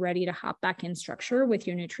you if you're ready to hop back in structure with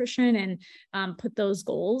your nutrition and put those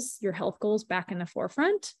goals, your health goals, back in the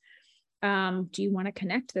forefront. Do you want to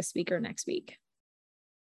connect this week or next week?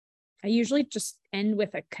 I usually just end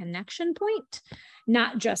with a connection point,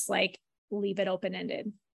 not just like leave it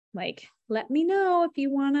open-ended. Like, let me know if you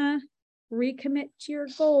want to recommit to your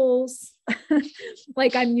goals.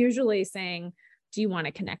 Like I'm usually saying, do you want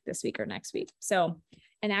to connect this week or next week? So,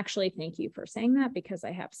 and actually, thank you for saying that, because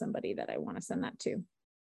I have somebody that I want to send that to.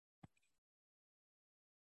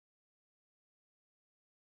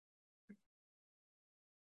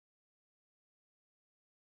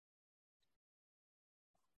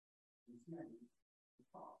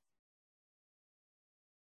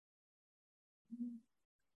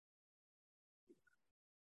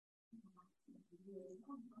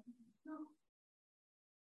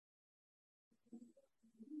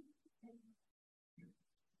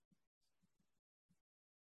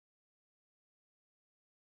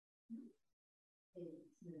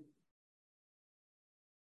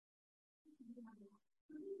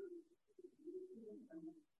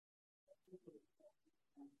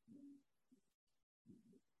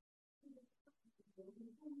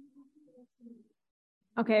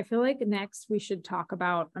 Okay, I feel like next we should talk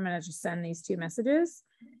about, I'm going to just send these two messages.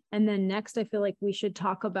 And then next, I feel like we should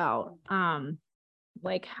talk about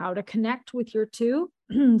like how to connect with your two.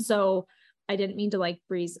 So I didn't mean to like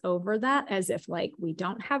breeze over that as if like we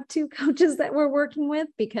don't have two coaches that we're working with,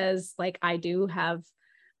 because like I do have,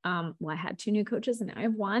 well, I had two new coaches and now I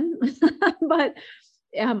have one, but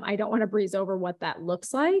I don't want to breeze over what that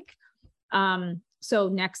looks like. So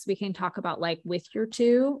next we can talk about like with your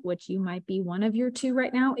two, which you might be one of your two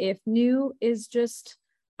right now. If new is just,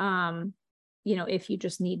 if you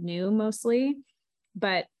just need new mostly,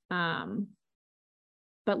 but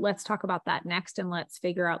let's talk about that next. And let's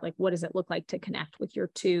figure out like, what does it look like to connect with your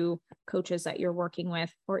two coaches that you're working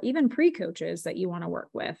with, or even pre-coaches that you want to work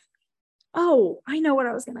with. Oh, I know what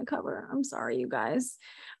I was going to cover. I'm sorry, you guys.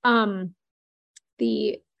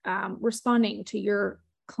 Responding to your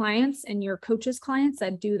clients and your coaches' clients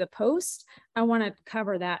that do the post. I want to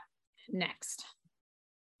cover that next.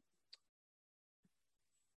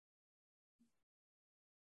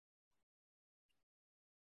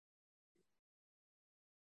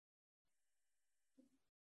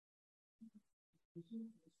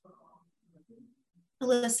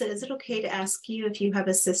 Alyssa, is it okay to ask you if you have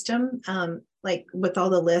a system, like with all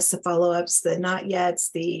the lists, the follow-ups, the not yets,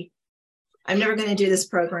 I'm never going to do this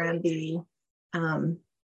program, the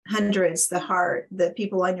hundreds, the heart, the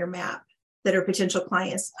people on your map that are potential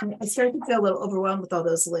clients? I start to feel a little overwhelmed with all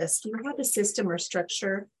those lists. Do you have a system or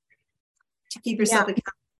structure to keep yourself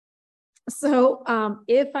accountable? So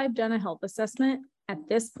if I've done a health assessment, at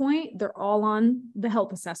this point, they're all on the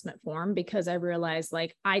health assessment form, because I realized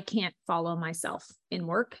like I can't follow myself in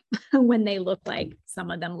work when they look like some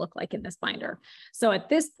of them look like in this binder. So at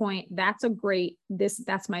this point, that's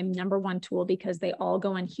my number one tool, because they all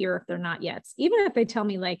go in here if they're not yet. Even if they tell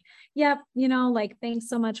me like, yep, like, thanks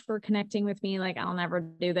so much for connecting with me. Like, I'll never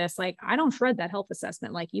do this. Like, I don't shred that health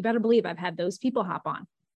assessment. Like, you better believe I've had those people hop on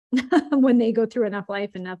when they go through enough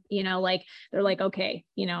life, like they're like, okay,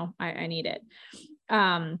 I need it.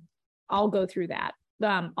 I'll go through that.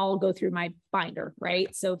 I'll go through my binder,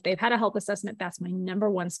 right? So if they've had a health assessment, that's my number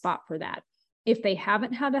one spot for that. If they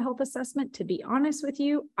haven't had a health assessment, to be honest with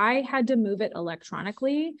you, I had to move it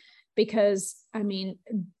electronically, because you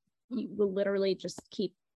will literally just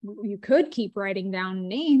you could keep writing down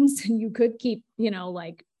names, and you could keep,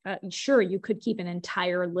 sure, you could keep an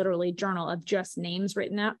entire literally journal of just names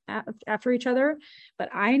written out after each other, but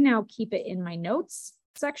I now keep it in my notes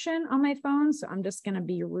section on my phone. So I'm just going to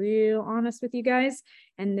be real honest with you guys.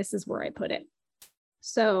 And this is where I put it.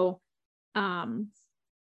 So,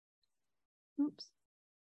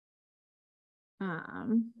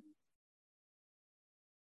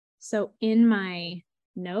 so in my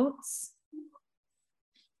notes,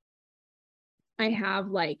 I have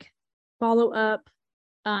like follow up,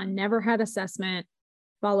 never had assessment,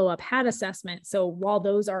 follow up, had assessment. So while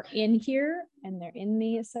those are in here and they're in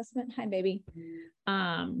the assessment, hi baby,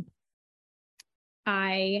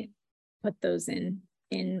 I put those in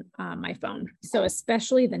my phone. So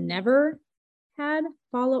especially the never had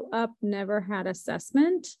follow up, never had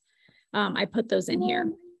assessment, I put those in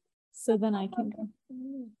here. So then I can go.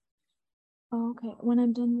 Oh, okay. When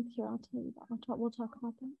I'm done with here, I'll tell you that. We'll talk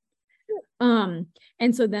about that.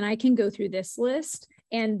 And so then I can go through this list,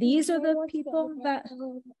 and these are the people that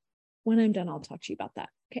when I'm done, I'll talk to you about that.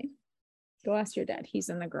 Okay. Go ask your dad. He's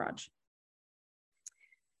in the garage.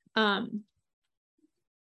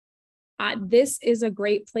 This is a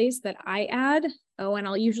great place that I add. Oh, and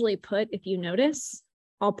I'll usually put, if you notice,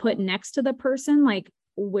 I'll put next to the person, like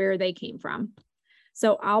where they came from.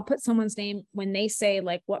 So I'll put someone's name when they say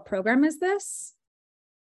like, what program is this?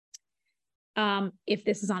 If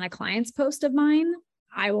this is on a client's post of mine,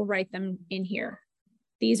 I will write them in here.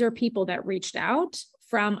 These are people that reached out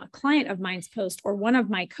from a client of mine's post, or one of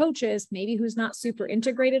my coaches, maybe who's not super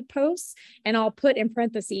integrated posts. And I'll put in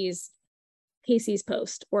parentheses, Casey's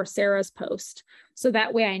post or Sarah's post. So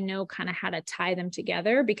that way I know kind of how to tie them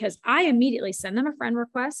together, because I immediately send them a friend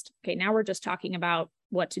request. Okay. Now we're just talking about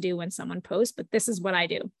what to do when someone posts, but this is what I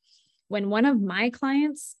do. When one of my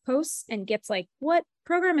clients posts and gets like, what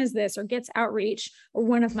program is this? Or gets outreach, or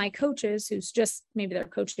one of my coaches who's just, maybe they're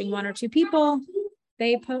coaching one or two people,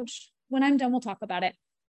 they post. When I'm done, we'll talk about it.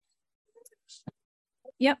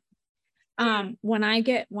 Yep. When I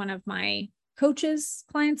get one of my coaches'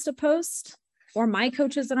 clients to post, or my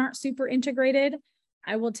coaches that aren't super integrated,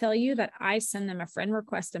 I will tell you that I send them a friend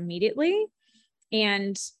request immediately.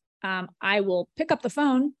 And I will pick up the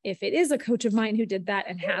phone if it is a coach of mine who did that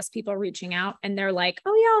and has people reaching out and they're like,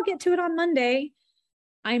 oh yeah, I'll get to it on Monday.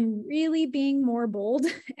 I'm really being more bold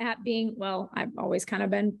at being, well, I've always kind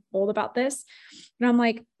of been bold about this. And I'm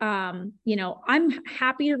like, you know, I'm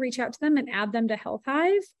happy to reach out to them and add them to Health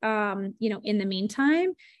Hive, you know, in the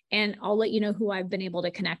meantime, and I'll let you know who I've been able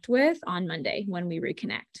to connect with on Monday when we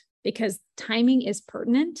reconnect, because timing is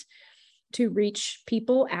pertinent to reach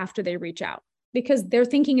people after they reach out, because they're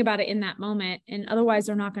thinking about it in that moment. And otherwise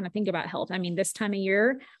they're not going to think about health. I mean, this time of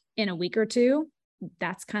year, in a week or two,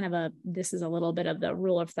 that's kind of this is a little bit of the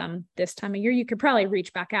rule of thumb. This time of year, you could probably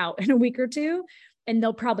reach back out in a week or two, and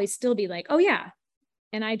they'll probably still be like, oh yeah.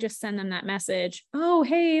 And I just send them that message. Oh,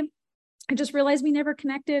 hey, I just realized we never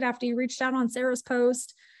connected after you reached out on Sarah's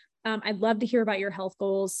post. I'd love to hear about your health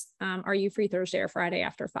goals. Are you free Thursday or Friday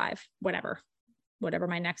after 5, whatever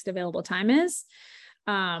my next available time is.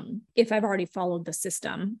 If I've already followed the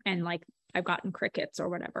system and like I've gotten crickets or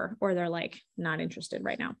whatever, or they're like not interested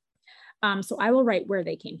right now. So I will write where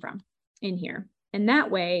they came from in here. And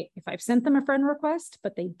that way, if I've sent them a friend request,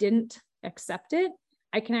 but they didn't accept it,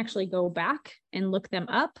 I can actually go back and look them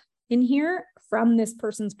up in here from this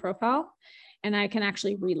person's profile. And I can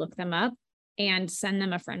actually relook them up and send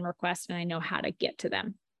them a friend request. And I know how to get to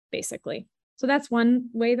them basically. So that's one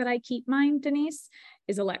way that I keep mine, Denise,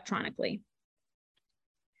 is electronically.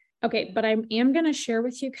 Okay, but I am going to share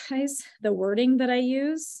with you guys the wording that I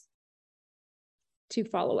use to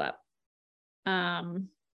follow up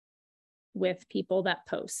with people that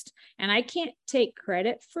post. And I can't take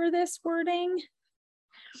credit for this wording.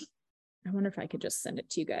 I wonder if I could just send it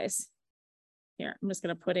to you guys. Here, I'm just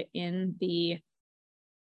going to put it in the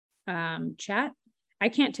chat. I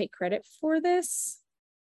can't take credit for this.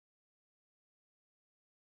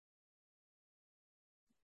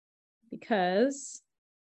 Because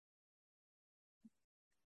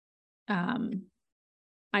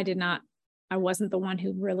I wasn't the one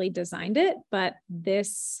who really designed it, but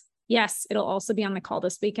this, yes, it'll also be on the call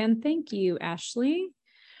this weekend. Thank you, Ashley.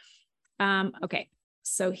 Okay,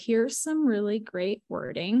 so here's some really great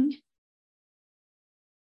wording.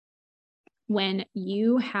 When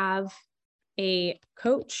you have a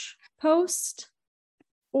coach post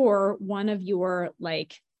or one of your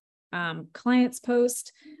clients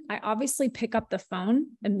post, I obviously pick up the phone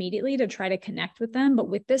immediately to try to connect with them. But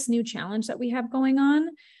with this new challenge that we have going on,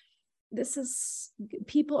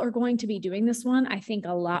 people are going to be doing this one, I think,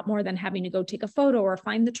 a lot more than having to go take a photo or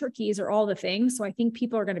find the turkeys or all the things. So I think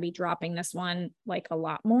people are going to be dropping this one like a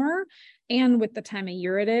lot more. And with the time of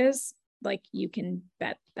year it is, like, you can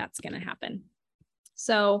bet that's going to happen.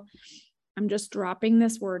 So I'm just dropping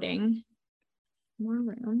this wording. More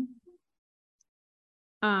room.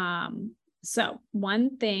 So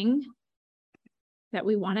one thing that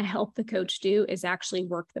we want to help the coach do is actually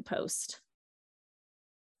work the post.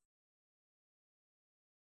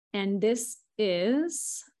 And this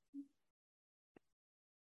is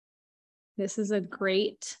a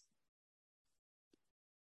great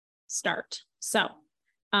start. So,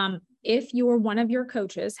 if one of your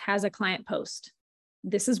coaches has a client post,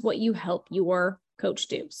 this is what you help your coach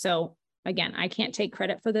do. So again, I can't take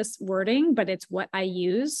credit for this wording, but it's what I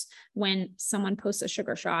use when someone posts a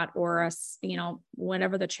sugar shot or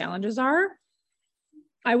whatever the challenges are.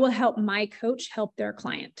 I will help my coach help their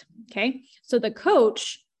client. Okay. So the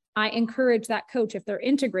coach, I encourage that coach, if they're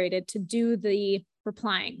integrated, to do the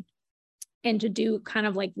replying and to do kind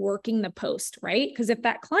of like working the post, right? Because if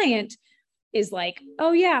that client is like,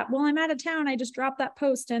 oh yeah, well, I'm out of town, I just dropped that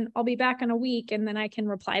post and I'll be back in a week, and then I can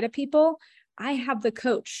reply to people, I have the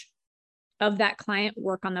coach of that client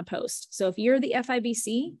work on the post. So if you're the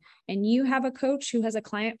FIBC and you have a coach who has a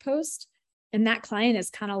client post and that client is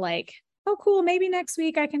kind of like, oh, cool, maybe next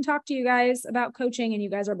week I can talk to you guys about coaching. And you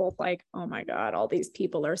guys are both like, oh my God, all these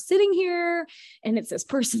people are sitting here and it's this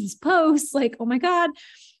person's post, like, oh my God,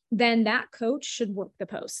 then that coach should work the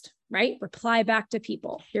post, right? Reply back to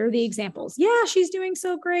people. Here are the examples. Yeah, she's doing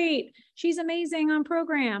so great. She's amazing on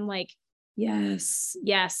program. Like, yes,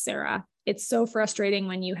 Sarah. It's so frustrating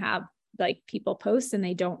when you have like people post and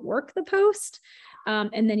they don't work the post.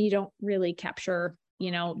 And then you don't really capture,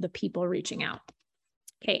 the people reaching out.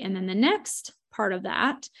 Okay. And then the next part of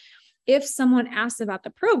that, if someone asks about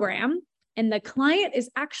the program and the client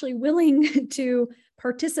is actually willing to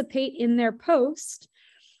participate in their post,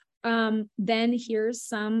 then here's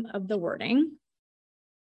some of the wording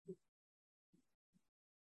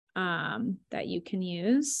that you can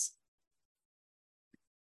use.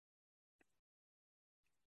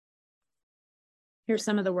 Here's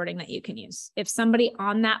some of the wording that you can use. If somebody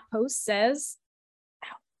on that post says,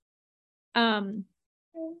 I'll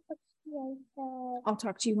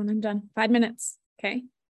talk to you when I'm done. 5 minutes. Okay.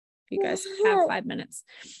 You guys have 5 minutes.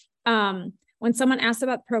 when someone asks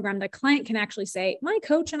about the program, the client can actually say, my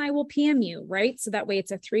coach and I will PM you, right? So that way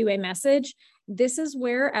it's a three-way message. This is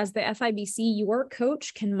where, as the FIBC, your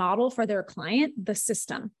coach can model for their client the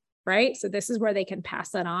system, right? So this is where they can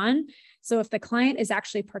pass that on. So if the client is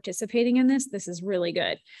actually participating in this, this is really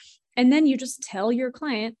good. And then you just tell your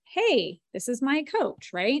client, hey, this is my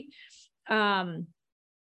coach, right? And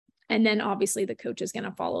then obviously the coach is going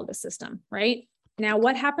to follow the system, right? Now,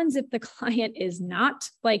 what happens if the client is not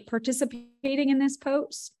like participating in this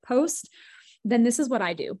post? Then this is what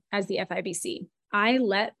I do as the FIBC. I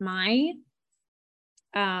let my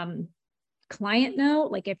client know,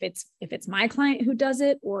 like if it's my client who does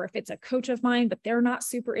it, or if it's a coach of mine, but they're not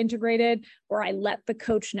super integrated, or I let the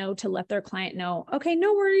coach know to let their client know, okay,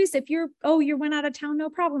 no worries. If you went out of town, no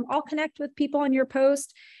problem. I'll connect with people on your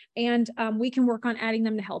post and we can work on adding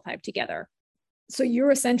them to Health Hive together. So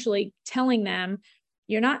you're essentially telling them,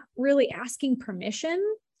 you're not really asking permission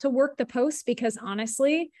to work the post, because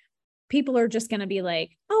honestly, people are just going to be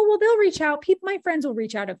like, oh, well, they'll reach out. My friends will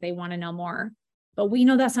reach out if they want to know more. But we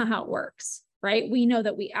know that's not how it works, right? We know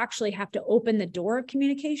that we actually have to open the door of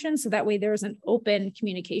communication. So that way there's an open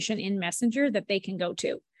communication in Messenger that they can go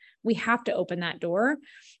to. We have to open that door.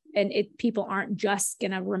 And people aren't just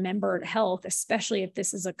going to remember health, especially if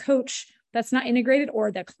this is a coach that's not integrated,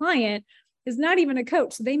 or the client is not even a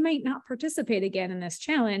coach. So they might not participate again in this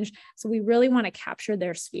challenge. So we really want to capture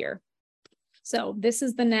their sphere. So this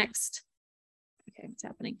is the next. Okay, what's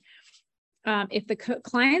happening? If the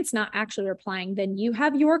client's not actually replying, then you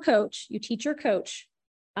have your coach, you teach your coach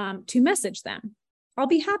to message them. I'll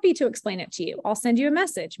be happy to explain it to you. I'll send you a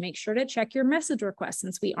message. Make sure to check your message request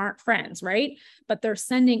since we aren't friends, right? But they're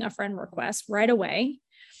sending a friend request right away.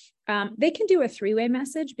 They can do a three-way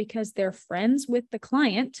message because they're friends with the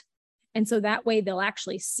client. And so that way they'll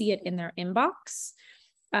actually see it in their inbox.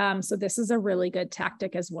 So this is a really good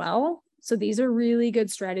tactic as well. So these are really good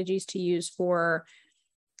strategies to use for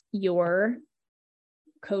your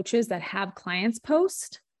coaches that have clients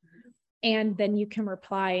post. And then you can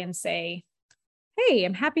reply and say, hey,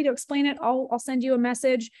 I'm happy to explain it. I'll send you a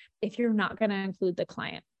message if you're not going to include the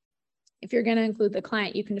client. If you're going to include the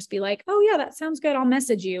client, you can just be like, oh yeah, that sounds good. I'll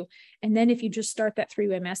message you. And then if you just start that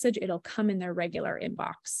three-way message, it'll come in their regular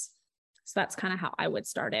inbox. So that's kind of how I would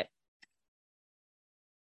start it.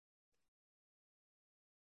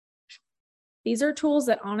 These are tools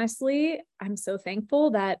that honestly, I'm so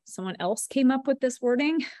thankful that someone else came up with this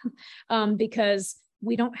wording because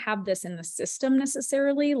we don't have this in the system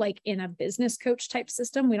necessarily, like in a business coach type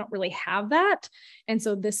system, we don't really have that. And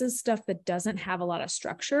so this is stuff that doesn't have a lot of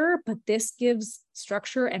structure, but this gives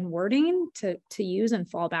structure and wording to use and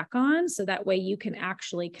fall back on. So that way you can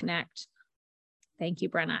actually connect. Thank you,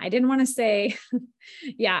 Brenna. I didn't want to say,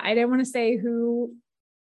 I didn't want to say who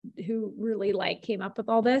really like came up with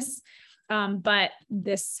all this. But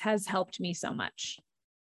this has helped me so much.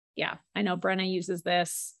 Yeah, I know Brenna uses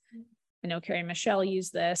this. I know Carrie and Michelle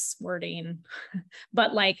use this wording,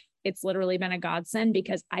 but like, it's literally been a godsend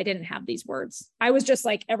because I didn't have these words. I was just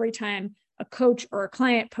like, every time a coach or a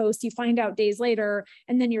client post, you find out days later,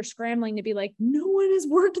 and then you're scrambling to be like, no one has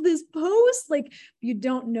worked this post. Like, you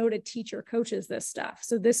don't know to teach your coaches this stuff.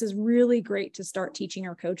 So this is really great to start teaching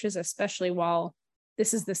your coaches, especially while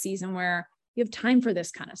this is the season where you have time for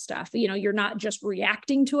this kind of stuff. You know, you're not just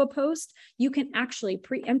reacting to a post. You can actually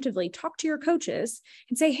preemptively talk to your coaches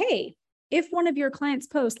and say, hey, if one of your clients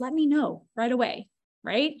posts, let me know right away,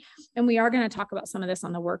 right? And we are going to talk about some of this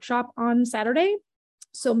on the workshop on Saturday.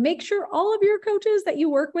 So make sure all of your coaches that you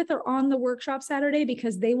work with are on the workshop Saturday,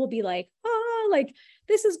 because they will be like, oh, like,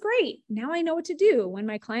 this is great. Now I know what to do when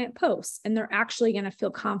my client posts. And they're actually going to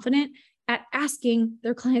feel confident at asking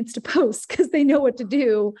their clients to post because they know what to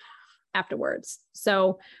do afterwards.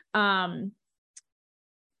 So,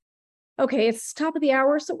 okay, it's top of the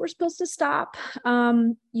hour, so we're supposed to stop.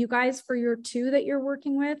 You guys, for your two that you're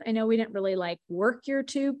working with, I know we didn't really like work your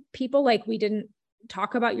two people, like we didn't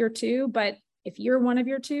talk about your two, but if you're one of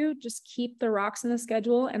your two, just keep the rocks in the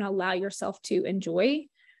schedule and allow yourself to enjoy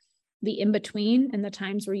the in-between and the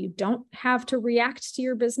times where you don't have to react to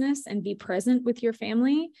your business and be present with your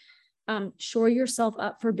family. Shore yourself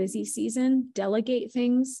up for busy season, delegate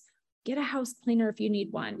things. Get a house cleaner if you need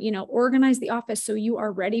one, organize the office so you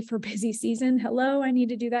are ready for busy season. Hello, I need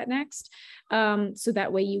to do that next. So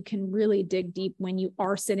that way you can really dig deep when you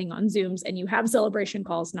are sitting on Zooms and you have celebration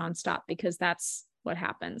calls nonstop, because that's what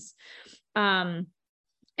happens. And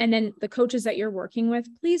then the coaches that you're working with,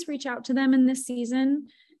 please reach out to them in this season.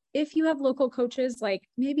 If you have local coaches, like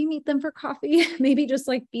maybe meet them for coffee, maybe just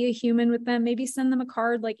like be a human with them, maybe send them a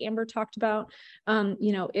card like Amber talked about,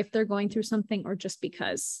 if they're going through something, or just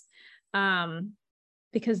because.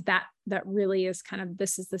 because that really is kind of,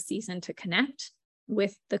 this is the season to connect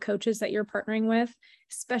with the coaches that you're partnering with,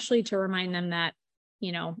 especially to remind them that,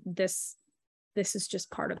 you know, this is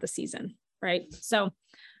just part of the season. Right. So,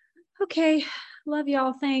 okay. Love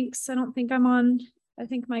y'all. Thanks. I don't think I'm on, I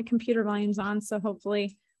think my computer volume's on. So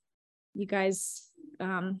hopefully you guys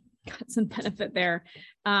got some benefit there.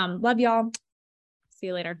 Love y'all. See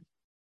you later.